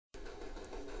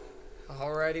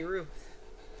Alrighty, Roo.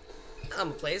 I'm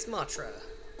gonna play as Mothra.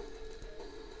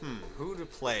 Who to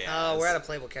play as? Oh, we're out of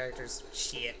playable characters.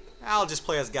 Shit. I'll just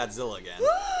play as Godzilla again.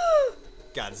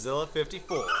 Godzilla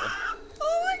 54. Oh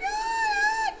my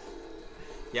god!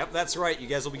 Yep, that's right. You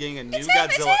guys will be getting a new It's him,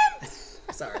 Godzilla. It's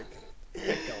him! Sorry. Go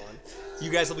on.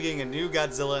 You guys will be getting a new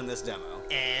Godzilla in this demo.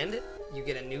 And you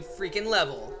get a new freaking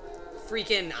level.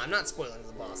 I'm not spoiling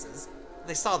the bosses.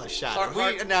 They saw the shot.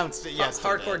 We announced it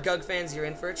yesterday. Hardcore Gug fans, you're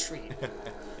in for a treat.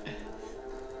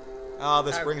 Oh,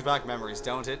 this brings back memories,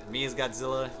 don't it? Me as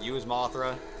Godzilla, you as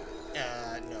Mothra.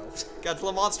 No.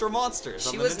 Godzilla Monsters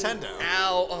on the Nintendo.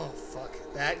 Ow. Oh, fuck.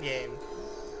 That game.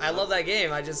 I love that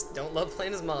game. I just don't love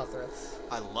playing as Mothra.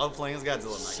 I love playing as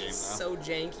Godzilla in that game, though. So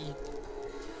janky.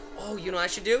 Oh, you know what I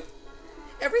should do?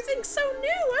 Everything's so new.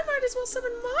 I might as well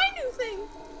summon my new thing.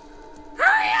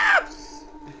 Hurry up!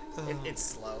 It's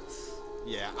slow.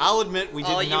 Yeah, I'll admit we did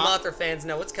not... All you Mothra fans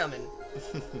know what's coming.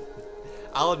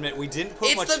 I'll admit we didn't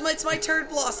put much... It's my turd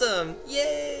blossom.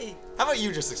 Yay! How about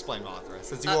you just explain Mothra,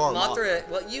 since you are Mothra?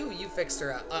 Well, you fixed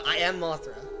her up. I am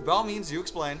Mothra. By all means, you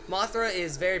explain. Mothra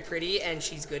is very pretty, and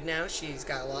she's good now. She's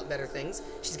got a lot better things.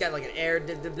 She's got like an air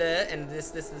and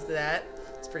this, that.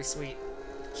 It's pretty sweet.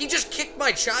 He just kicked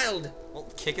my child. Well,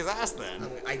 kick his ass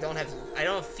then. I don't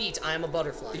have feet. I am a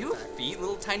butterfly. You have feet?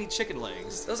 Little tiny chicken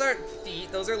legs. Those aren't feet.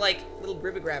 Those are like little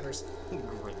gribby grabbers.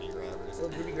 Gribby grabbers. Little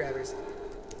gribby grabbers.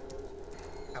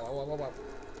 Ow, ow, ow, ow, ow.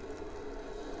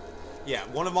 Yeah,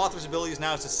 one of Mothra's abilities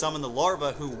now is to summon the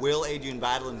larva who will aid you in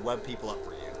battle and web people up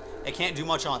for you. It can't do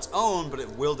much on its own, but it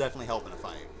will definitely help in a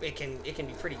fight. It can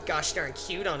be pretty gosh darn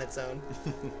cute on its own.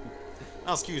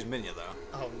 Not as cute as Minya, though.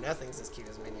 Oh, nothing's as cute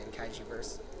as Minya in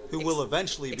Kaijuverse. Who will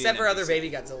eventually be except for other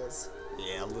baby Godzillas.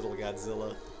 Yeah, little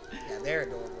Godzilla. Yeah, they're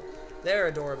adorable. They're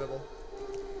adorable.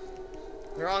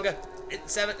 Naranga,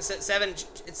 it's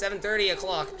 7:30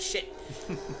 o'clock. Shit.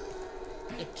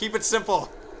 Keep it simple.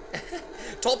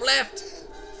 Top left.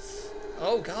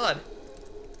 Oh God.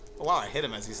 Oh, wow, I hit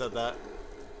him as he said that.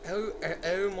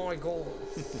 Oh my God.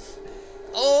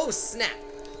 Oh snap.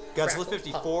 Godzilla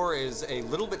 54 is a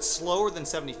little bit slower than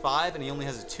 75, and he only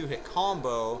has a 2-hit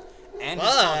combo. And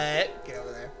but get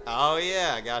over there. Oh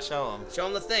yeah, I gotta show him. Show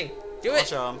him the thing. Do I'll it.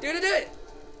 Show him. Do it.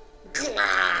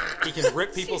 He can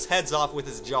rip people's heads off with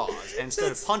his jaws, and instead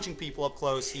of punching people up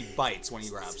close, he bites when he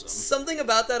grabs them. Something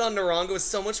about that on Naranga was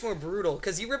so much more brutal,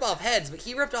 because you rip off heads, but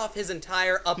he ripped off his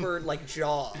entire upper like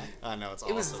jaw. I know, it's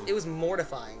awesome. It was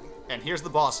mortifying. And here's the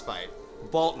boss fight.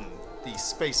 Bolton, the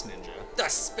Space Ninja. The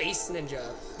Space Ninja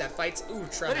that fights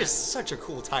Ultraman. That is such a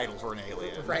cool title for an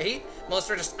alien. Right?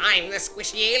 Most are just, I'm the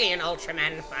squishy alien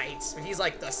Ultraman fights. But he's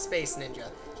like the Space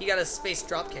Ninja. He got a space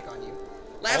dropkick on you.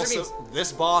 Also,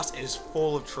 this boss is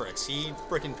full of tricks. He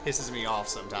freaking pisses me off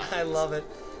sometimes. I love it.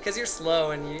 Because you're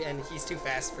slow and he's too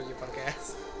fast for you, punk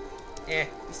ass.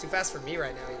 He's too fast for me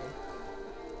right now, even.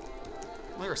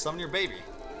 Well, here, summon your baby.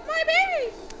 My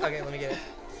baby! Okay, let me get it.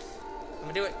 I'm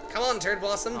gonna do it. Come on, Turd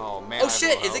Blossom. Oh, man. Oh,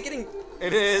 shit. Is it getting...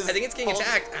 It is. I think it's getting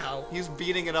attacked. Ow. He's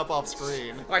beating it up off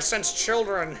screen. I sense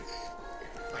children.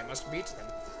 I must beat them.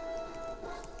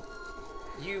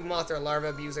 You Mothra larva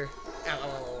abuser. Ow, ow, ow,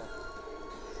 ow.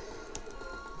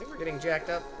 I think we're getting jacked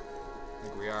up. I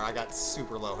think we are. I got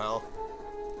super low health.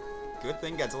 Good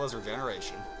thing Godzilla's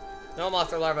regeneration. No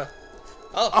Mothra larva.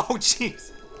 Oh. Oh,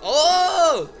 jeez.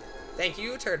 Oh! Thank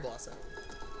you, Turd Blossom.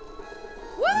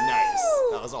 Woo! Nice.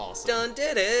 That was awesome. Done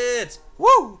did it.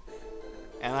 Woo!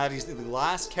 And that is the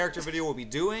last character video we'll be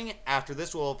doing. After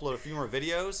this, we'll upload a few more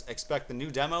videos. Expect the new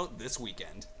demo this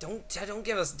weekend. Don't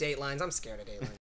give us datelines. I'm scared of datelines.